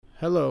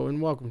Hello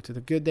and welcome to the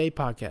Good Day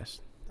Podcast.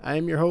 I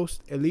am your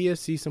host,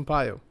 Elias C.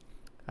 Sampaio.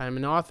 I am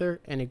an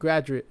author and a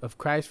graduate of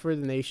Christ for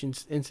the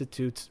Nations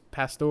Institute's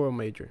pastoral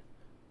major.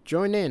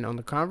 Join in on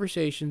the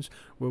conversations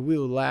where we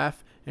will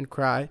laugh and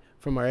cry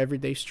from our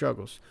everyday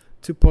struggles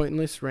to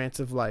pointless rants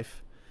of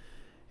life.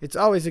 It's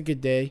always a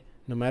good day,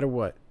 no matter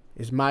what,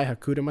 is my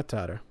Hakuna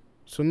Matata.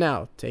 So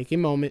now, take a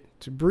moment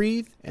to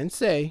breathe and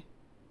say,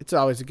 it's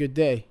always a good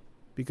day,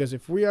 because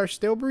if we are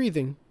still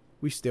breathing,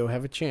 we still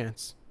have a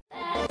chance.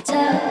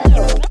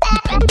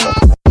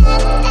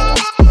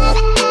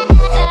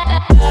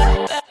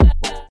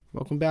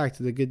 Welcome back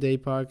to the Good Day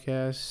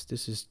Podcast.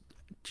 This is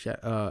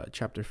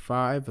chapter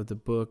 5 of the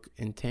book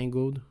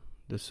Entangled,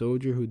 The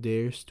Soldier Who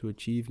Dares to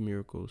Achieve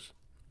Miracles.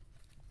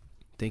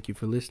 Thank you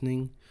for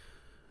listening.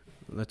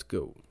 Let's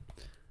go.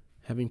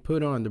 Having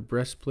put on the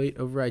breastplate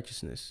of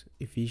righteousness,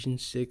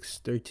 Ephesians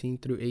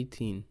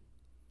 6:13-18.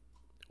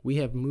 We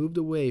have moved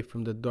away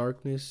from the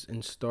darkness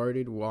and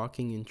started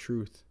walking in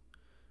truth.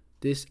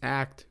 This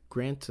act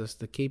grants us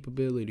the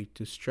capability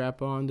to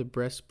strap on the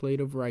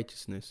breastplate of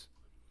righteousness.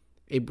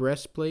 A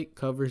breastplate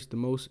covers the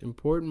most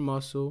important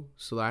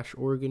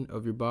muscle/organ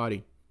of your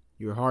body,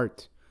 your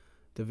heart,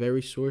 the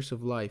very source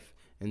of life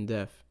and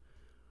death.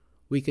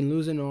 We can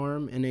lose an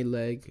arm and a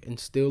leg and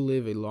still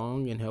live a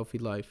long and healthy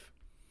life.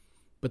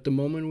 But the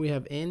moment we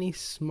have any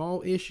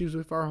small issues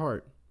with our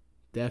heart,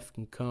 death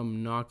can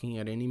come knocking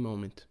at any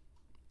moment.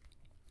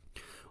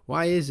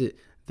 Why is it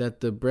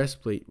that the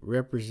breastplate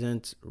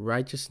represents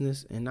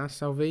righteousness and not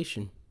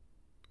salvation?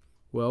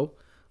 Well,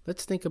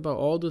 let's think about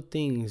all the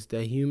things that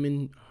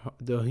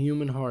the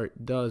human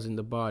heart does in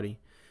the body,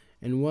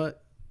 and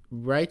what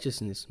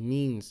righteousness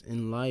means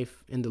in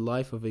the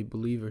life of a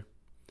believer.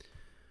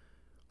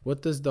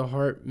 What does the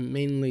heart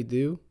mainly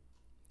do?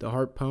 The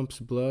heart pumps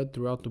blood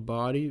throughout the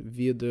body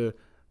via the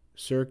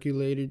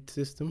circulatory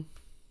system,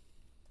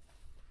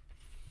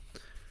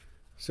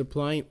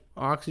 supplying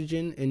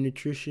oxygen and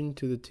nutrition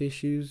to the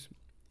tissues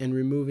and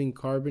removing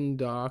carbon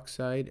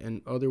dioxide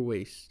and other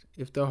waste.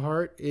 If the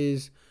heart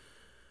is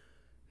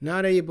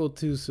not able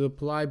to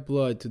supply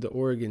blood to the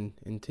organ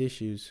and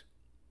tissues,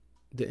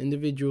 the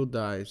individual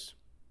dies.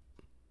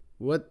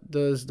 What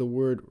does the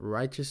word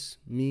righteous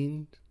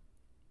mean?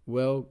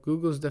 Well,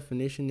 Google's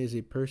definition is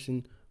a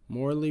person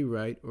morally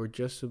right or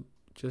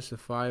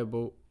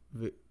justifiable,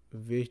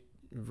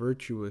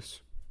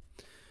 virtuous.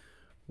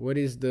 What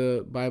is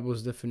the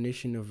Bible's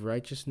definition of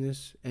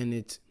righteousness and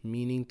its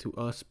meaning to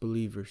us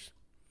believers?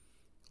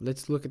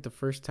 Let's look at the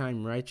first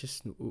time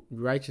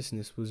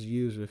righteousness was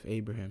used with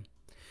Abraham.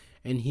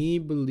 And he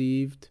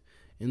believed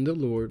in the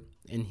Lord,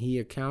 and he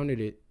accounted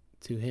it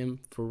to him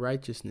for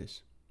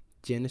righteousness.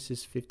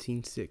 Genesis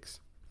 15:6.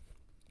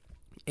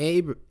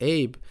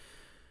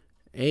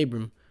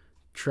 Abram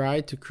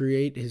tried to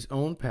create his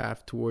own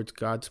path towards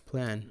God's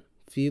plan.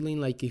 Feeling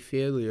like a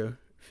failure,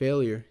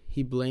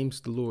 he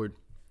blames the Lord.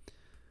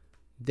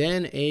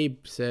 Then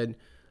Abe said,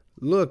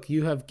 "Look,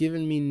 you have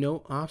given me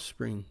no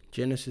offspring."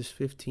 Genesis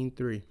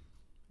 15:3.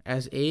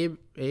 As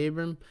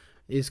Abram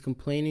is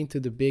complaining to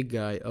the big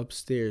guy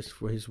upstairs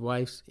for his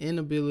wife's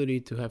inability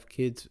to have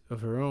kids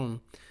of her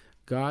own,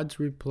 God's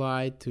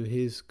reply to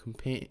his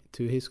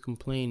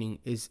complaining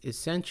is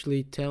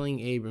essentially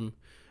telling Abram,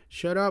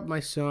 "Shut up, my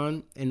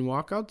son, and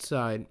walk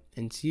outside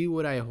and see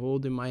what I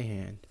hold in my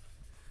hand."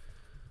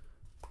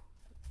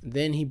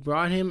 Then he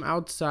brought him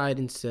outside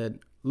and said,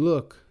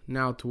 "Look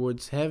now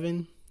towards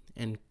heaven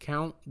and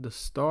count the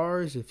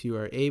stars if you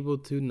are able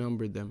to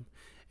number them."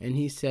 And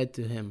he said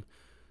to him,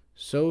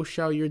 "So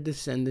shall your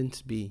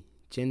descendants be."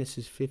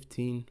 Genesis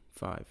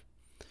 15:5.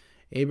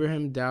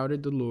 Abraham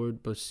doubted the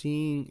Lord, but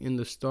seeing in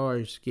the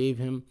stars gave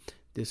him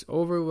this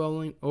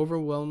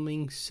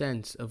overwhelming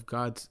sense of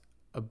God's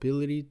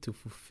ability to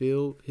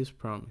fulfill his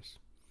promise.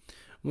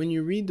 When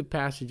you read the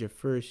passage at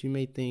first, you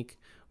may think,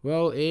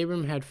 well,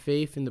 Abram had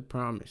faith in the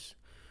promise.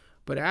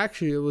 But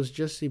actually, it was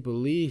just a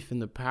belief in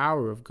the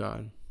power of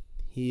God.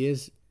 He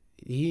is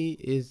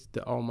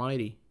the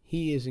Almighty.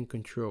 He is in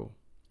control.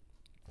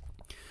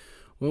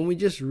 When we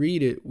just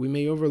read it, we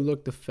may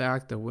overlook the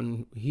fact that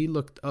when he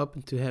looked up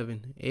into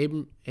heaven,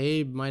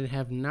 Abe might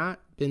have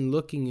not been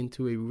looking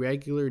into a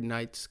regular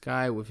night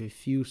sky with a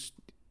few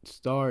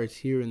stars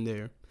here and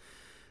there.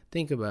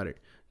 Think about it.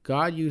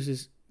 God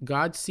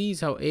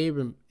sees how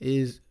Abram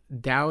is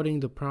doubting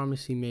the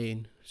promise he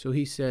made. So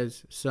he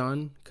says,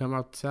 "Son, come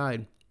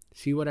outside.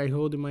 See what I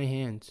hold in my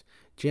hands.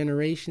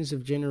 Generations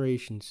of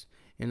generations,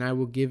 and I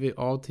will give it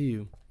all to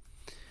you."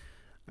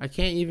 I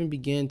can't even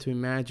begin to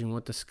imagine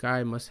what the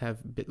sky must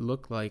have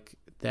looked like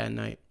that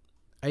night.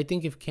 I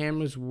think if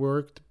cameras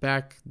worked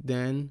back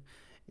then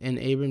and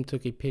Abram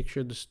took a picture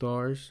of the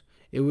stars,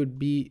 it would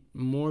be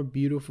more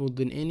beautiful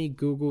than any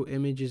Google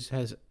Images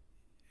has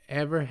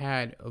ever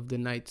had of the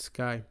night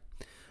sky.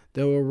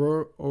 The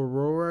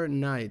aurora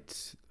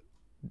lights,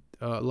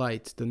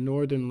 the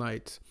northern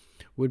lights,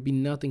 would be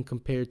nothing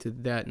compared to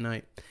that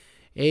night.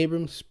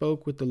 Abram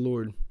spoke with the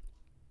Lord.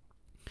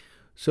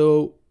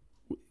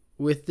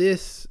 With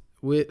the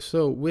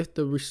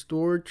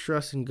restored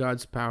trust in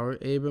God's power,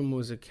 Abram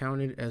was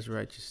accounted as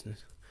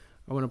righteousness.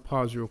 I want to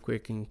pause real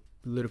quick and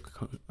a little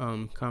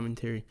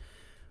commentary.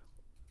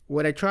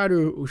 What I try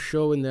to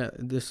show in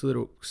this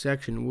little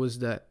section was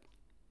that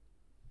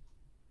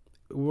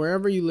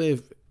wherever you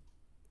live,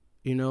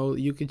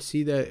 you could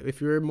see that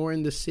if you're more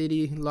in the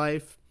city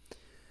life,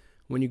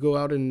 when you go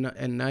out at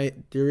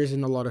night, there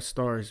isn't a lot of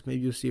stars. Maybe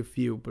you'll see a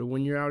few. But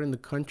when you're out in the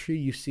country,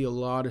 you see a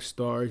lot of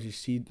stars. You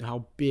see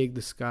how big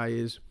the sky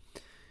is.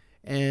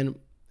 And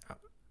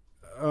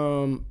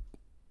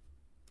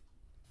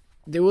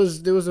there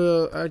was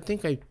I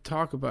think I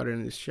talk about it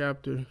in this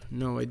chapter.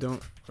 No, I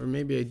don't. Or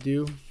maybe I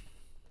do.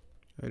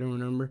 I don't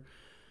remember.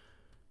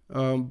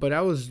 But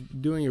I was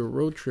doing a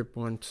road trip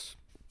once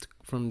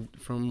from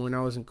when I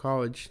was in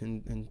college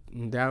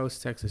in Dallas,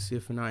 Texas,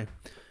 CFNI.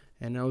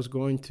 And I was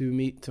going to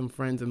meet some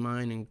friends of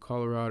mine in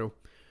Colorado.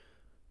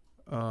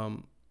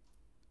 And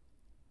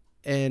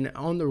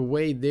on the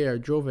way there, I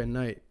drove at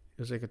night. It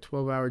was like a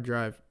 12-hour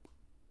drive.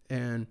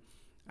 And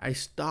I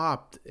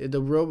stopped.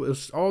 The road, it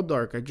was all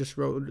dark. I just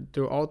rode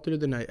all through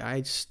the night.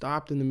 I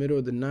stopped in the middle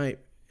of the night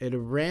at a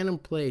random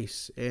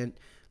place. And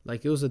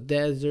like it was a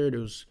desert.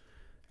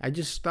 I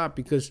just stopped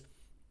because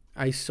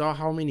I saw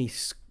how many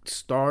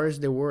stars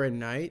there were at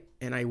night,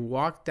 and I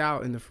walked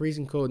out in the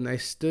freezing cold, and I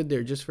stood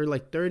there just for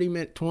like 30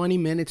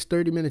 minutes,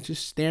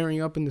 just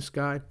staring up in the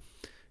sky,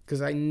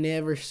 because I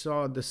never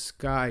saw the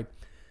sky.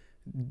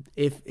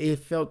 It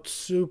felt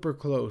super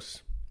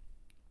close.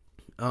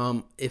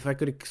 If I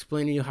could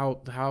explain to you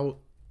how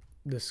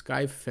the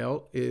sky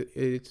felt,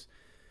 it's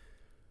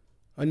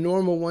a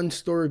normal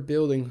one-story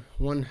building.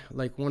 One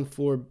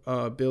floor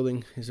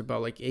building is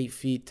about like 8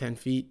 feet, 10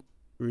 feet,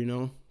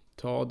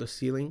 tall, the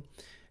ceiling.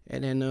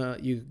 And then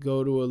you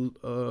go to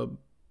a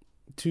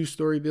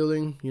two-story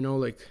building,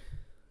 like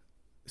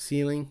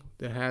ceiling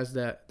that has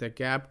that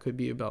gap, could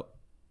be about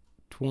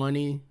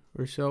 20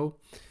 or so.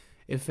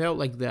 It felt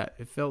like that.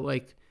 It felt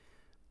like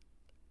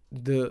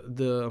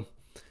the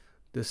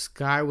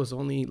sky was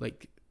only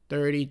like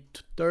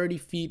 30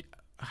 feet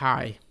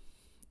high.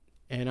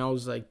 And I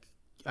was like,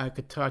 I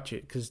could touch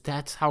it, because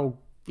that's how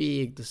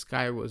big the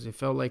sky was. It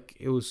felt like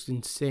it was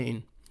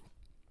insane.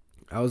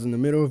 I was in the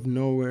middle of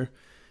nowhere.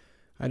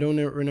 I don't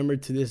remember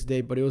to this day,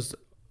 but it was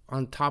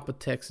on top of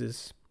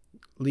Texas,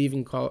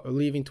 leaving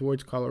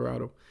towards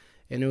Colorado.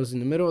 And it was in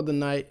the middle of the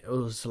night. It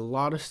was a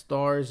lot of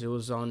stars. It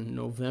was on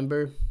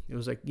November. It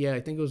was like, I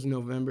think it was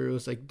November. It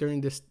was like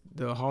during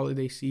the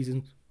holiday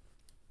season.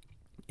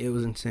 It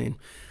was insane.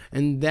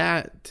 And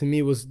that to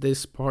me was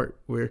this part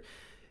where,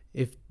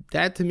 if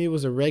that to me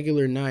was a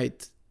regular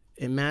night,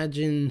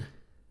 imagine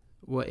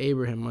what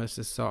Abraham must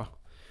have saw.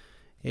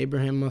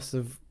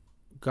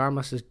 God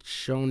must have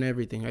shown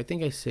everything. I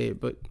think I say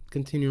it, but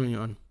continuing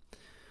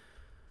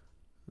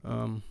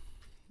on.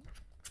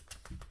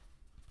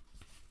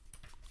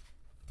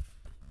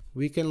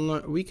 We can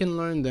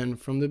learn then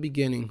from the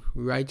beginning,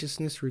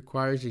 righteousness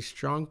requires a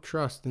strong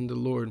trust in the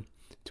Lord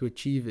to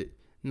achieve it,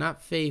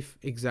 not faith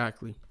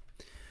exactly.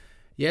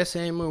 Yes,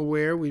 I am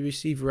aware we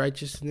receive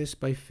righteousness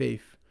by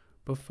faith,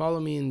 but follow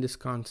me in this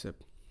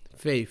concept.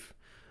 Faith.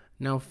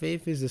 Now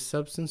faith is the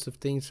substance of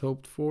things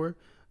hoped for,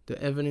 the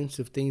evidence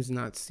of things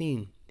not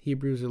seen.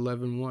 Hebrews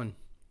 11:1.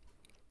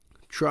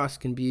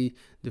 Trust can be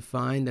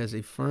defined as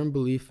a firm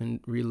belief in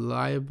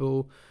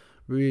reliable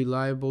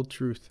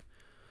truth.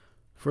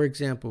 For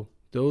example,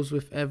 those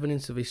with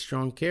evidence of a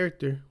strong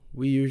character,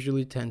 we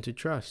usually tend to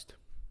trust.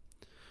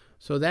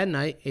 So that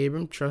night,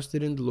 Abram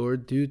trusted in the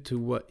Lord due to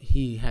what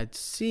he had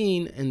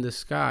seen in the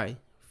sky.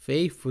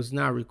 Faith was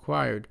not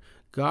required.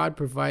 God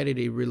provided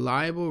a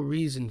reliable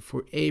reason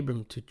for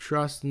Abram to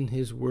trust in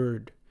his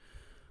word.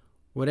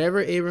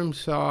 Whatever Abram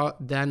saw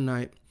that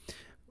night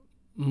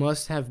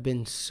must have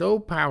been so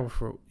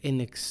powerful and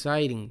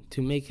exciting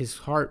to make his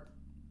heart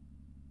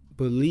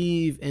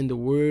believe in the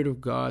word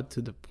of God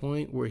to the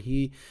point where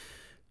he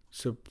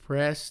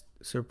surpassed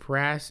the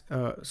process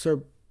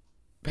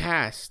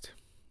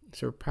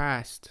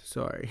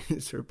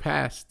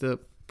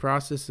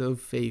of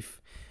faith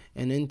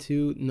and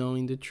into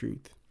knowing the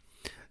truth.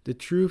 The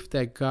truth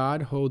that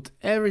God holds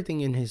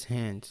everything in his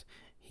hands.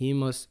 He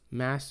must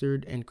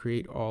master and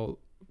create all,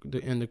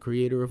 and the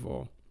creator of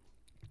all.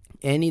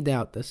 Any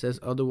doubt that says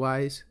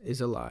otherwise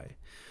is a lie.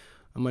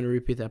 I'm going to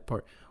repeat that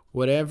part.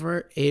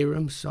 Whatever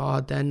Abram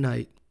saw that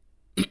night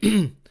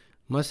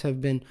must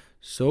have been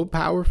so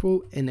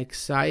powerful and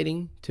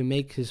exciting to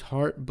make his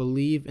heart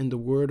believe in the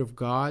word of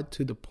God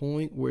to the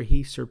point where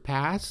he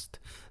surpassed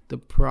the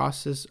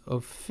process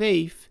of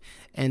faith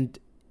and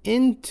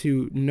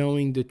into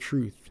knowing the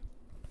truth.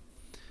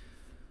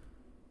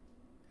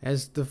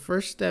 As the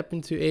first step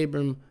into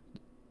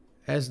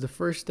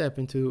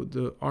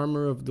the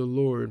armor of the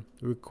Lord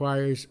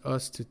requires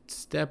us to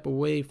step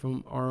away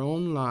from our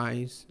own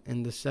lies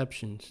and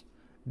deceptions.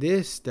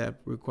 This step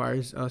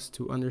requires us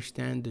to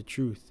understand the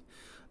truth.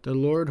 The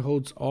Lord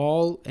holds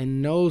all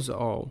and knows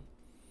all.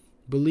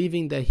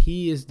 Believing that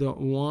he is the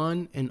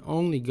one and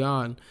only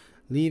God,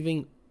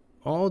 leaving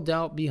all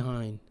doubt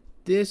behind.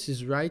 This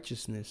is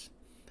righteousness.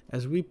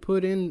 As we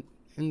put it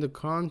in the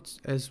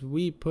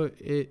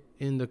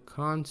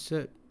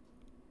concept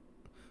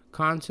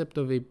concept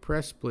of a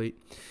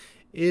breastplate.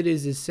 It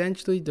is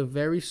essentially the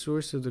very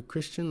source of the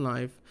Christian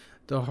life,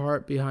 the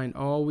heart behind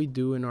all we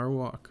do in our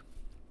walk.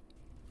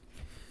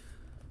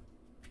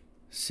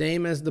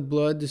 Same as the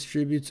blood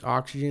distributes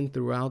oxygen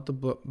throughout the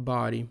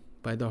body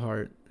by the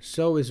heart,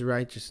 so is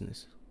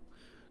righteousness.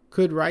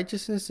 Could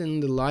righteousness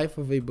in the life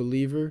of a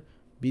believer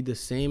be the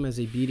same as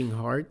a beating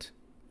heart?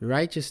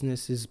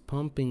 Righteousness is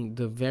pumping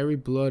the very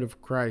blood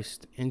of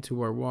Christ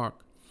into our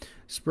walk,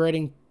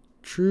 spreading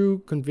true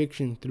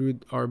conviction through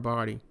our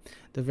body,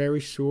 the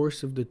very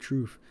source of the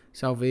truth,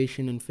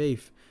 salvation, and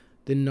faith,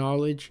 the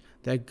knowledge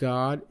that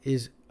God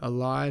is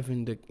alive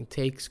and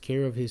takes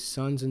care of his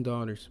sons and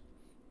daughters.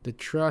 The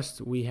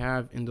trust we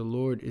have in the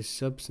Lord is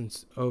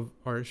substance of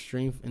our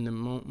strength in the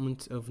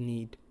moments of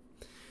need.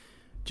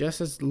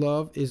 Just as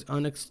love is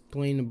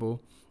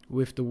unexplainable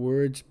with the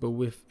words but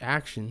with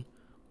action,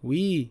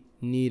 we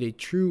need a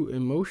true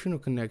emotional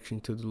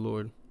connection to the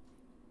Lord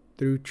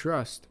through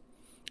trust.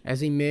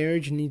 As a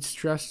marriage needs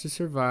trust to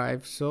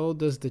survive, so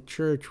does the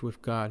church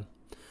with God.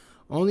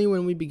 Only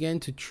when we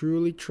begin to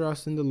truly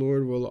trust in the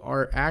Lord will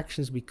our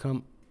actions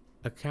become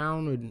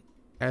accounted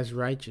as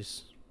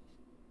righteous.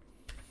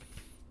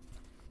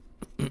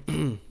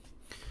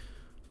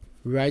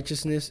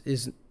 Righteousness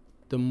is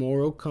the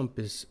moral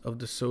compass of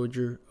the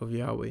soldier of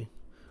Yahweh.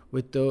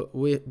 With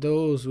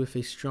those with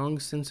a strong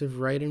sense of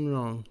right and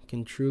wrong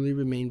can truly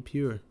remain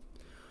pure.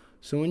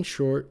 So in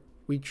short,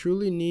 we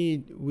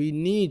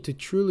need to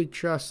truly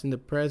trust in the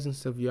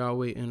presence of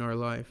Yahweh in our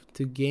life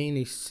to gain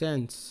a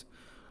sense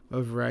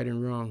of right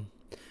and wrong.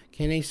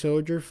 Can a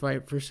soldier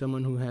fight for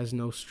someone who has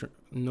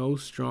no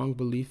strong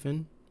belief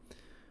in?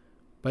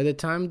 By the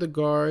time the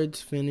guards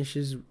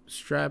finishes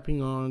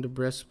strapping on the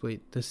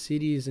breastplate, the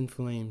city is in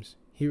flames.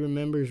 He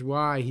remembers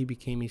why he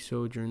became a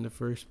soldier in the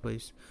first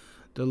place.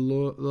 The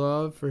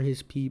love for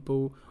his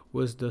people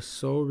was the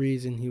sole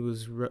reason he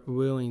was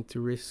willing to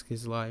risk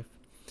his life.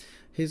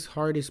 His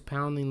heart is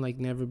pounding like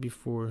never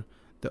before.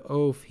 The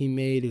oath he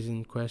made is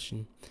in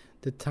question.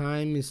 The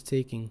time is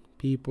ticking.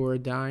 People are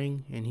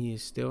dying, and he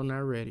is still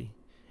not ready.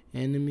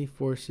 Enemy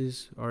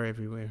forces are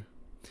everywhere.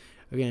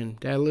 Again,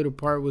 that little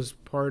part was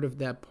part of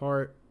that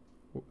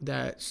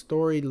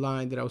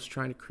storyline that I was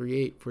trying to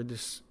create for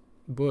this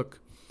book.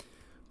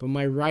 But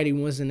my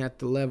writing wasn't at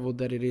the level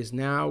that it is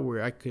now,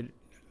 where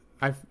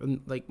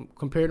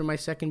compared to my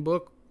second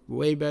book,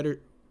 way better.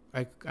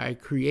 I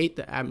create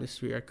the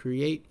atmosphere. I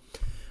create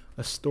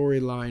a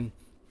storyline.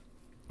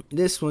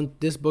 This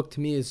book to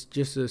me is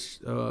just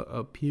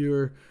a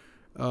pure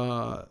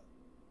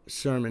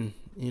sermon,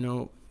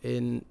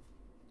 and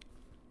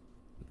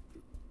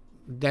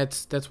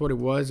that's what it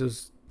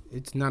was.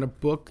 It's not a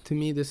book to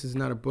me. This is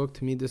not a book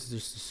to me. This is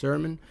just a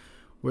sermon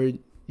where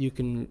you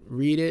can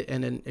read it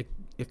and then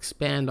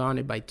expand on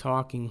it by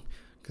talking,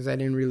 because I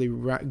didn't really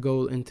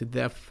go into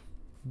depth.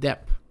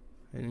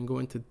 I didn't go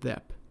into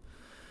depth.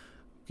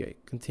 Okay,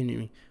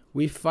 continuing.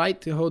 We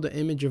fight to hold the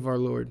image of our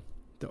Lord.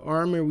 The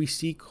armor we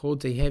seek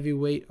holds a heavy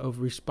weight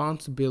of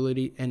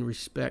responsibility and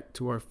respect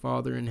to our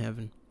Father in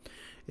heaven.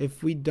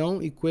 If we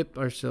don't equip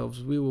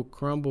ourselves, we will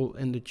crumble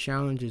in the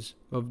challenges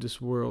of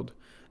this world.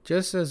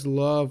 Just as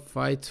love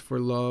fights for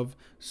love,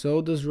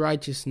 so does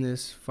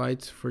righteousness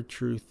fights for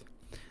truth.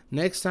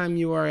 Next time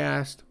you are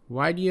asked,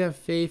 why do you have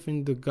faith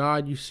in the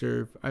God you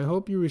serve? I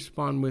hope you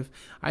respond with,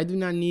 I do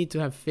not need to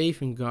have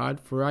faith in God,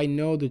 for I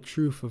know the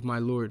truth of my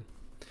Lord.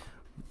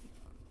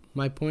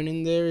 My point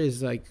in there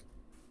is like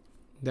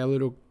that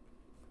little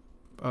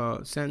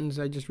sentence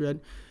I just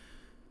read.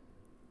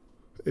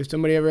 If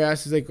somebody ever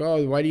asks, like,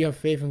 oh, why do you have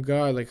faith in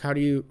God? Like, how do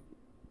you,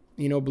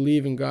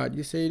 believe in God?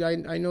 You say,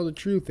 I know the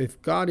truth.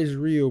 If God is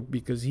real,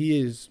 because he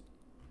is,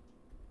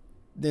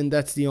 then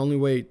that's the only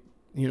way,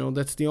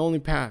 that's the only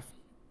path.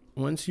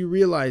 Once you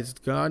realize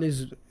God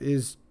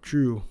is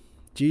true,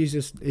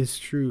 Jesus is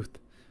truth,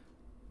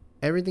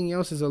 everything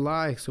else is a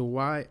lie. So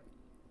why,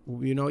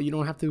 you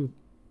don't have to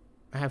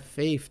have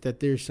faith that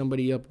there's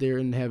somebody up there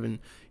in heaven.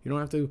 You don't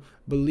have to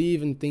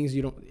believe in things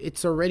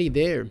it's already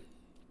there.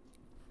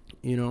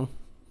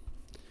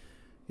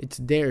 It's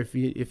there.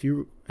 If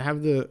you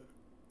have the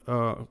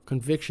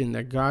conviction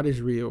that God is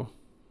real,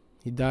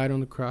 he died on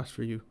the cross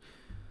for you,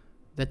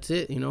 that's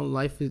it.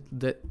 Life is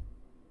that.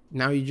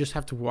 Now you just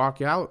have to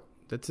walk out.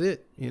 That's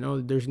it.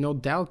 There's no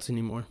doubts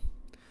anymore.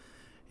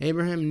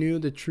 Abraham knew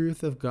the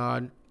truth of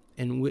God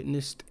and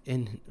witnessed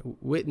in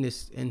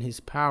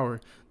his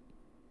power.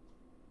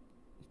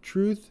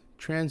 Truth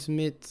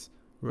transmits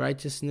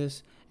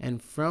righteousness,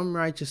 and from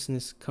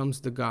righteousness comes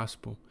the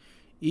gospel.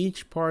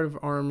 Each part of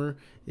armor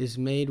is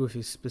made with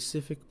a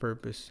specific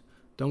purpose.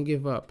 Don't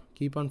give up.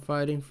 Keep on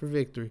fighting for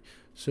victory,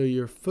 so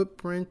your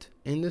footprint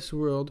in this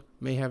world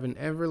may have an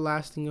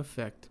everlasting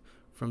effect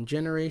from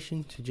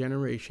generation to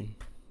generation.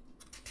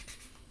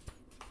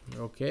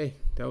 Okay,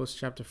 that was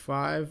chapter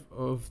 5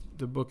 of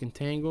the book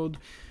Entangled,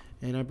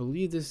 and I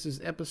believe this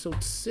is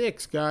episode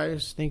 6,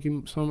 guys. Thank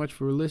you so much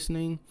for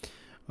listening.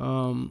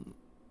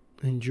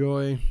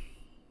 Enjoy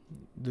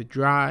the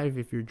drive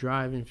if you're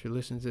driving, if you're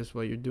listening to this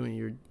while you're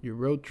doing your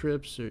road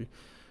trips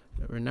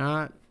or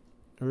not.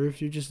 Or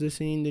if you're just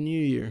listening the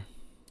new year,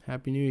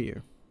 Happy New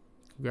Year.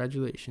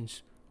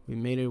 Congratulations. We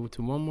made it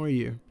to one more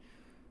year.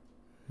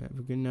 Have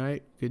a good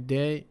night, good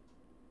day,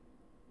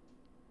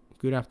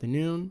 good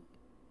afternoon.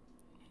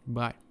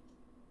 Bye.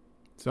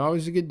 It's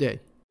always a good day.